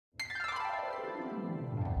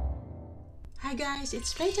Hi guys,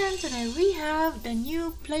 it's playtime. Today we have the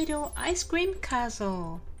new Play-Doh ice cream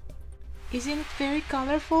castle. Isn't it very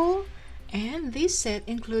colorful? And this set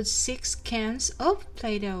includes 6 cans of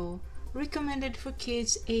Play-Doh. Recommended for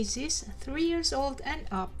kids ages 3 years old and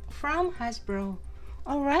up from Hasbro.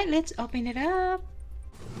 Alright, let's open it up.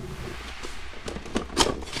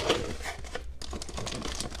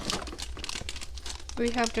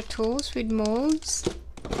 We have the tools with molds.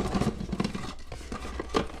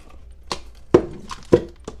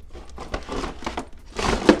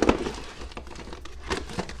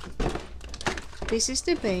 This is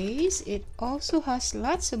the base. It also has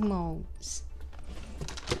lots of molds.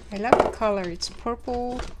 I love the color. It's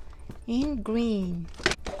purple and green.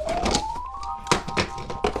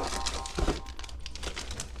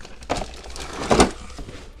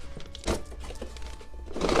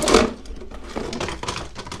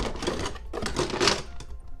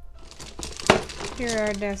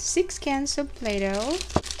 Here are the 6 cans of Play-Doh.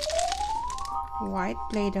 White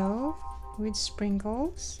Play-Doh with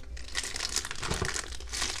sprinkles.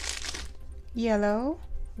 Yellow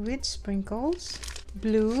with sprinkles,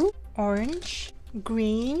 blue, orange,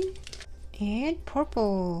 green, and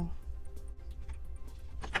purple.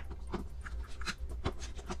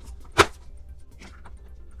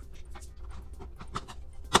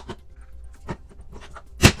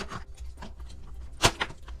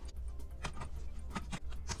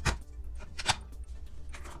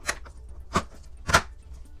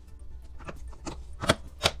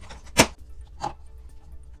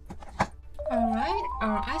 Alright,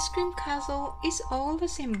 our ice cream castle is all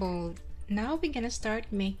assembled. Now we're gonna start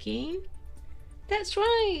making, that's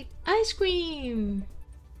right, ice cream!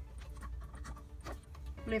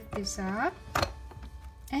 Lift this up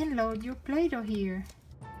and load your Play-Doh here.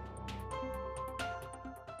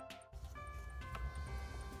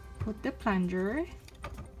 Put the plunger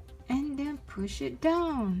and then push it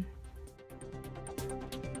down.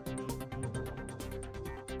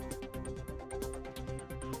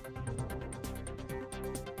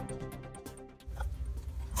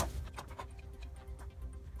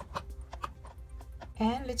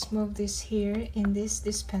 And let's move this here in this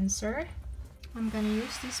dispenser. I'm gonna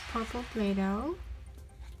use this purple Play-Doh.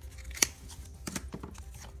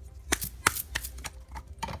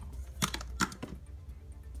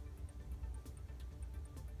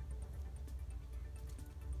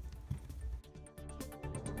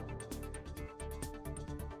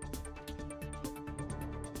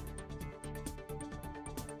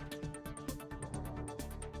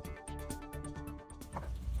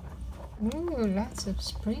 Ooh, lots of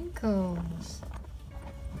sprinkles.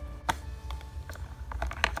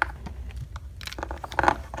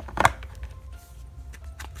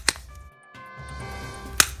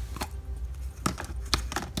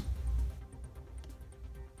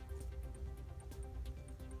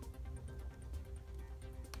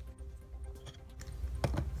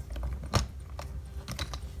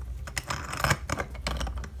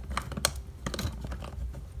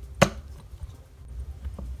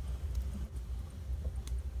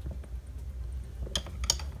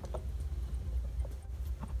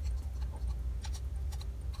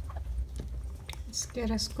 Let's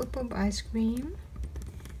get a scoop of ice cream.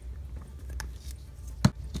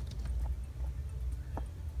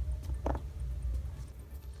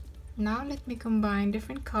 Now let me combine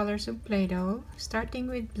different colors of Play-Doh, starting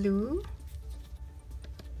with blue.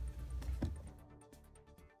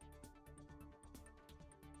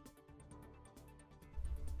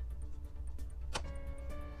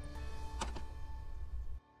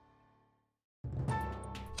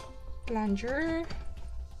 Plunger.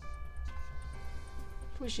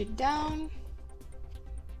 Push it down.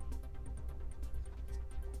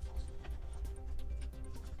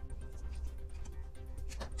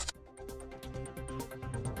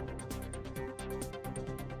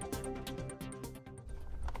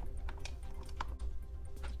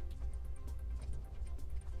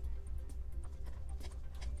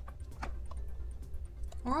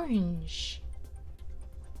 Orange.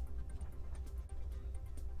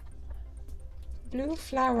 Blue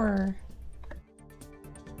flower.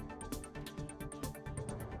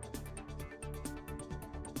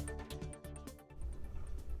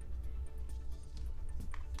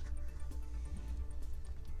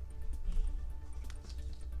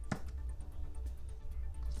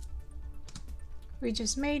 We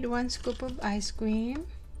just made 1 scoop of ice cream.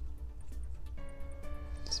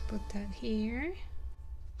 Let's put that here.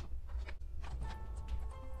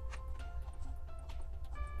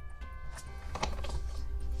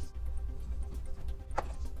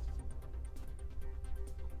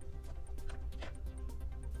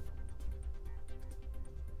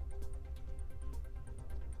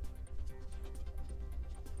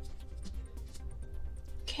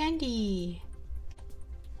 candy,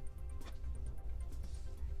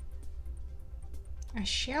 a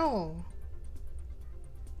shell,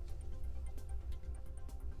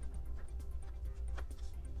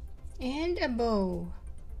 and a bow.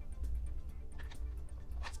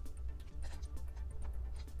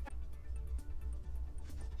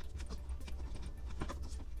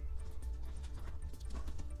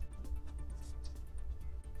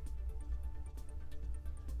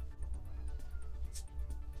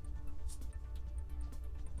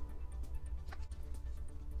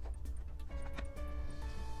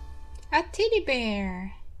 A teddy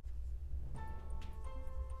bear.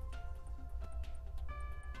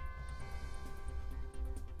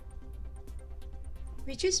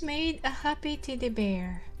 We just made a happy teddy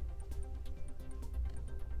bear.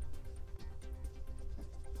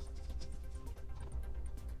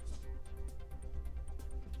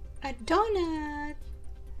 A donut.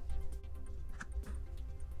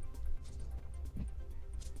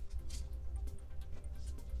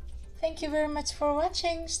 Thank you very much for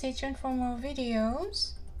watching. Stay tuned for more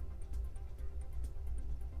videos.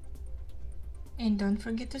 And don't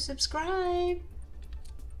forget to subscribe.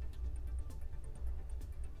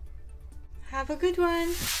 Have a good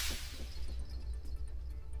one.